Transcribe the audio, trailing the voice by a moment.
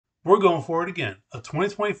We're going for it again. A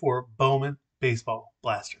 2024 Bowman Baseball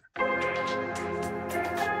Blaster.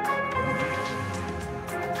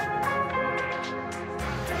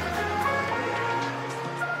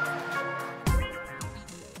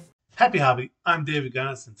 Happy Hobby, I'm David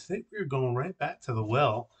Gunnis, and today we're going right back to the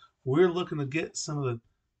well. We're looking to get some of the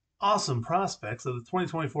awesome prospects of the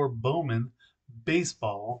 2024 Bowman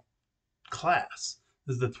Baseball class.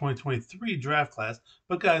 This is the 2023 draft class,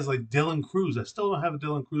 but guys like Dylan Cruz, I still don't have a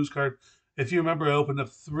Dylan Cruz card. If you remember, I opened up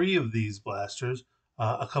 3 of these blasters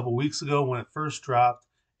a couple weeks ago when it first dropped,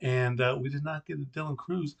 and we did not get a Dylan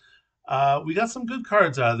Cruz. We got some good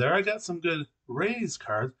cards out of there. I got some good Rays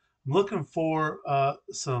cards. I'm looking for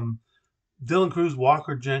some Dylan Cruz,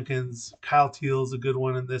 Walker, Jenkins, Kyle Teel is a good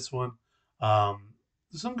one in this one.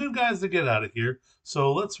 Some good guys to get out of here.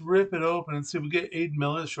 So let's rip it open and see if we get Aidan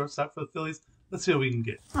Miller, shortstop for the Phillies. Let's see what we can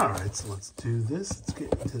get. All right, so let's do this. Let's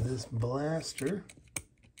get into this blaster.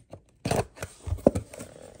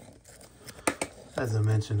 As I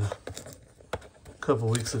mentioned a couple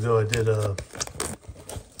weeks ago, I did a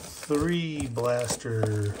 3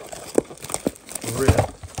 blaster rip.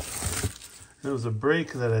 It was a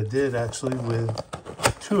break that I did actually with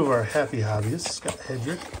 2 of our happy hobbyists, Scott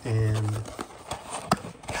Hedrick and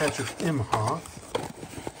Patrick Imhoff,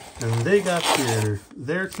 and they got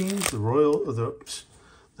their teams,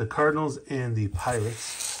 the Cardinals and the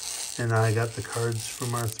Pirates, and I got the cards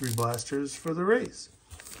from our 3 blasters for the Rays.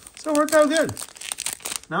 So it worked out good.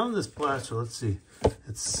 Now in this blaster, let's see.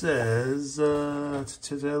 It says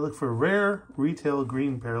today I look for rare retail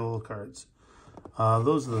green parallel cards.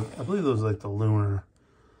 Those are I believe those are like the lunar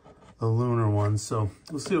ones. So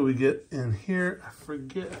we'll see what we get in here. I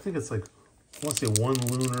forget. I think it's like, I want to say 1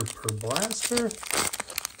 lunar per blaster,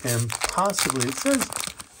 and possibly it says.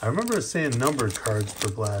 I remember it saying numbered cards per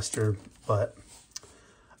blaster, but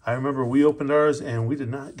I remember we opened ours and we did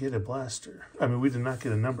not get a blaster. I mean, we did not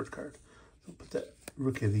get a numbered card. So put that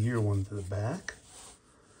Rookie of the Year one to the back.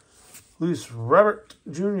 Luis Robert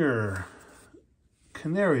Jr.,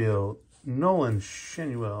 Canario, Nolan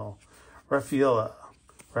Shenuel, Rafael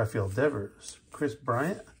Devers, Chris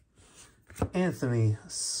Bryant, Anthony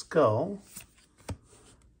Skull,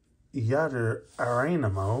 Yader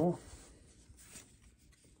Arenamo,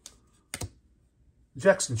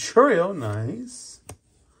 Jackson Churio, nice,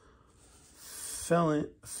 Felon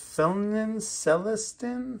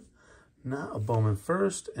Celestin, not a Bowman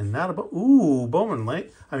first, and not a Bowman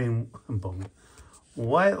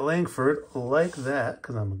Wyatt Langford, like that,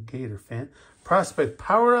 because I'm a Gator fan. Prospect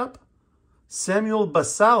Power Up, Samuel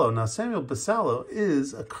Basallo. Now, Samuel Basallo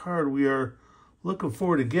is a card we are looking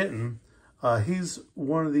forward to getting. He's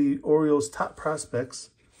one of the Orioles' top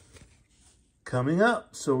prospects coming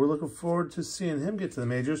up. So we're looking forward to seeing him get to the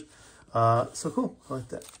majors. So cool. I like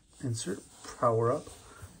that. Insert Power Up.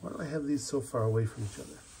 Why do I have these so far away from each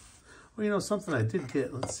other? Well, you know, something I did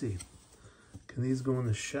get. Let's see. Can these go in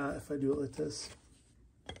the shot if I do it like this?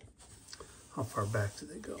 How far back do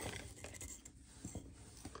they go?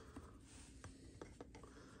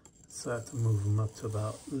 So I have to move them up to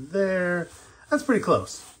about there. That's pretty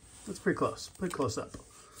close. That's pretty close. Pretty close up.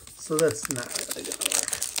 So that's not really gonna work.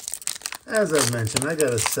 As I've mentioned, I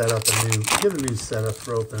gotta set up get a new setup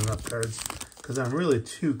for opening up cards because I'm really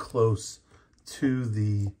too close to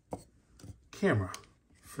the camera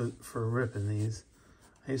for ripping these.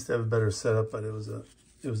 I used to have a better setup, but it was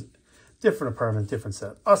different apartment, different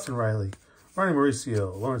setup. Austin Riley, Ronnie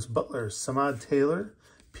Mauricio, Lawrence Butler, Samad Taylor,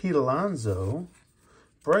 Pete Alonso,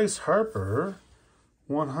 Bryce Harper,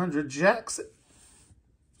 100 Jackson.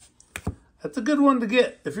 That's a good one to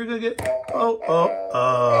get. If you're gonna get,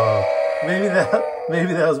 maybe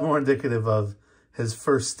that was more indicative of his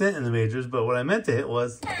first stint in the majors. But what I meant to hit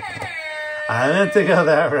was, I meant to go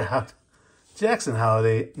that route. Jackson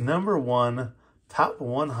Holiday, #1 top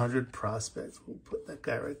 100 prospects. We'll put that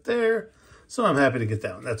guy right there. So I'm happy to get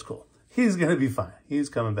that one. That's cool. He's gonna be fine. He's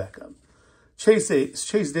coming back up. Chase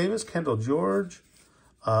Davis, Kendall George,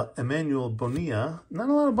 Emmanuel Bonilla. Not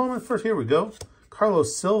a lot of Bowman first. Here we go.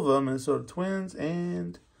 Carlos Silva, Minnesota Twins,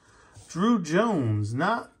 and Drew Jones.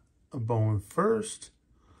 Not a Bowman first,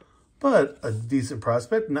 but a decent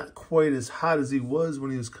prospect. Not quite as hot as he was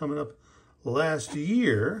when he was coming up last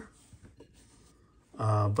year.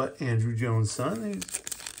 But Andrew Jones' son,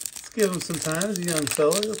 let's give him some time. He's a young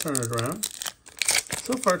fella. He'll turn it around.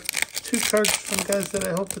 So far, 2 cards from guys that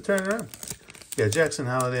I hope to turn around. Yeah, Jackson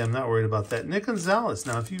Holiday, I'm not worried about that. Nick Gonzalez.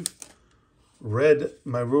 Now, if you've read here's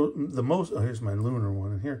my lunar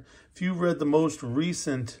one in here. If you read the most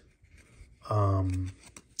recent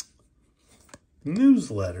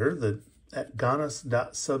newsletter at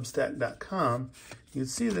ganas.substack.com, you'd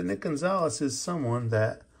see that Nick Gonzalez is someone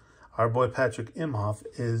that our boy Patrick Imhoff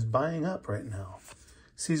is buying up right now.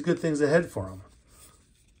 Sees good things ahead for him.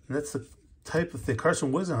 And that's the type of thing.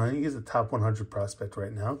 Carson Whisenhunt, he's a top 100 prospect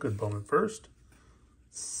right now. Good Bowman first.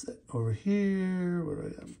 Set over here. What do I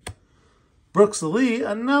got? Brooks Lee,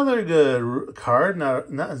 another good card.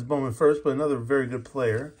 Not as Bowman first, but another very good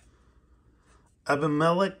player.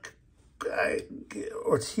 Abimelech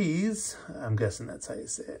Ortiz. I'm guessing that's how you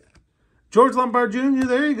say it. George Lombard Jr.,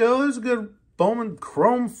 there you go. There's a good Bowman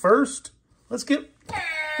Chrome first. Let's get,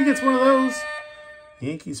 he gets one of those.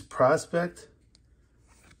 Yankees prospect.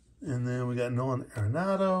 And then we got Nolan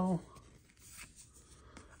Arenado.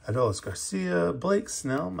 Adolis Garcia. Blake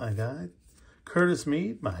Snell, my guy. Curtis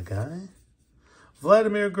Mead, my guy.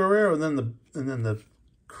 Vladimir Guerrero, and then the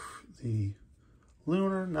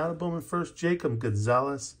Lunar, not a Bowman first. Jacob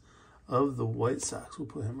Gonzalez of the White Sox. We'll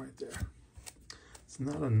put him right there. It's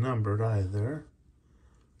not a numbered either.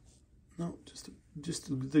 No, just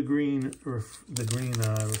the green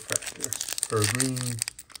refractor or green.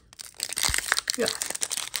 Yeah,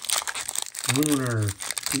 lunar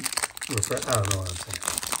refractor. I don't know what I'm saying.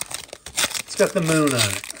 It's got the moon on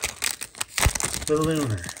it. The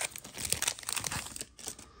lunar.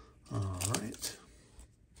 All right.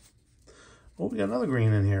 Oh, we got another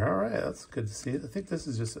green in here. All right, that's good to see. I think this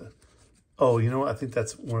is just a. Oh, you know what? I think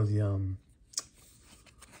that's one of the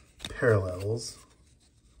parallels.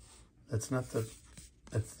 That's not the.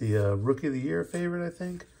 That's the Rookie of the Year favorite, I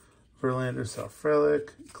think. Verlander, Sal Frelick,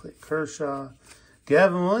 Clay Kershaw,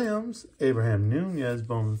 Gavin Williams, Abraham Nunez,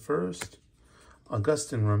 Bowman first,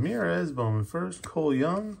 Augustin Ramirez, Bowman first, Cole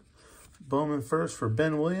Young, Bowman first for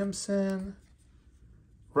Ben Williamson,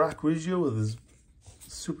 Rock Riggio with his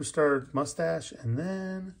superstar mustache, and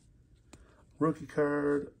then rookie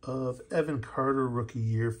card of Evan Carter, Rookie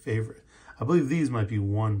Year favorite. I believe these might be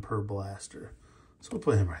one per blaster. So we'll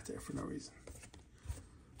put him right there for no reason.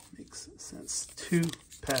 Makes sense. 2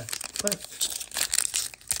 packs left.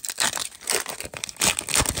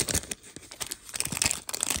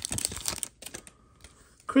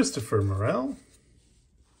 Christopher Morel.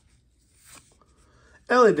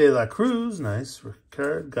 Ellie De La Cruz, nice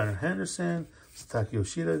card. Gunnar Henderson. Sataki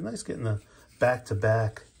Yoshida, nice getting the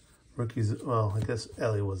back-to-back rookies. Well, I guess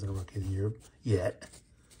Ellie wasn't a Rookie of the Year yet.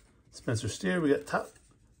 Spencer Steer, we got top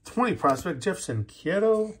 20 prospect, Jefferson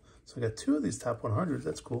Quieto. So I got 2 of these top 100s.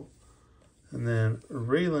 That's cool. And then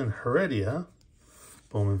Raylan Heredia,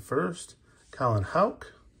 Bowman first. Colin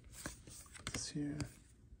Houck. This here.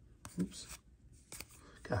 Oops.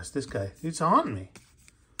 Gosh, this guy, he's haunting me.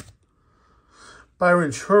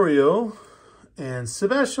 Byron Churio and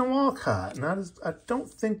Sebastian Walcott. Not as, I don't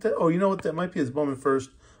think that, oh, you know what? That might be his Bowman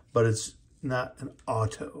first, but it's not an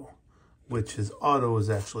auto, which his auto is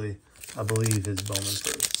actually, I believe, his Bowman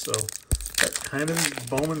first. So that kind of is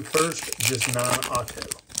Bowman first, just non-auto.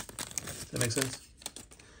 Does that make sense?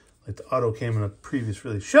 Like the auto came in a previous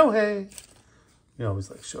release. Shohei. You always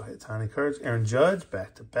like Shohei Ohtani cards. Aaron Judge,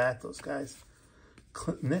 back-to-back, those guys.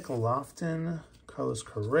 Nick Lofton, Carlos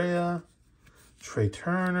Correa, Trey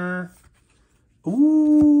Turner.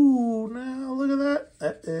 Ooh, now look at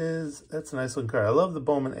that. That's a nice looking card. I love the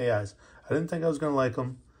Bowman AIs. I didn't think I was going to like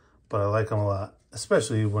them, but I like them a lot,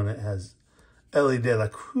 especially when it has Ellie De La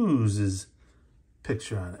Cruz's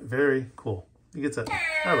picture on it. Very cool. He gets a,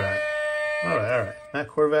 all right. Matt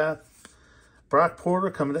Horvath. Brock Porter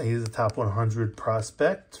coming down. He's a top 100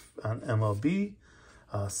 prospect on MLB.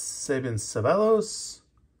 Sabin Ceballos,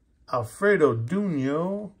 Alfredo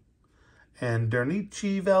Duno, and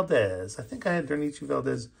Dernici Valdez. I think I had Dernici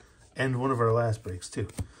Valdez and one of our last breaks too.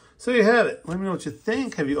 So you have it. Let me know what you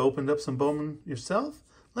think. Have you opened up some Bowman yourself?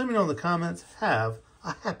 Let me know in the comments. Have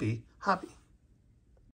a happy hobby.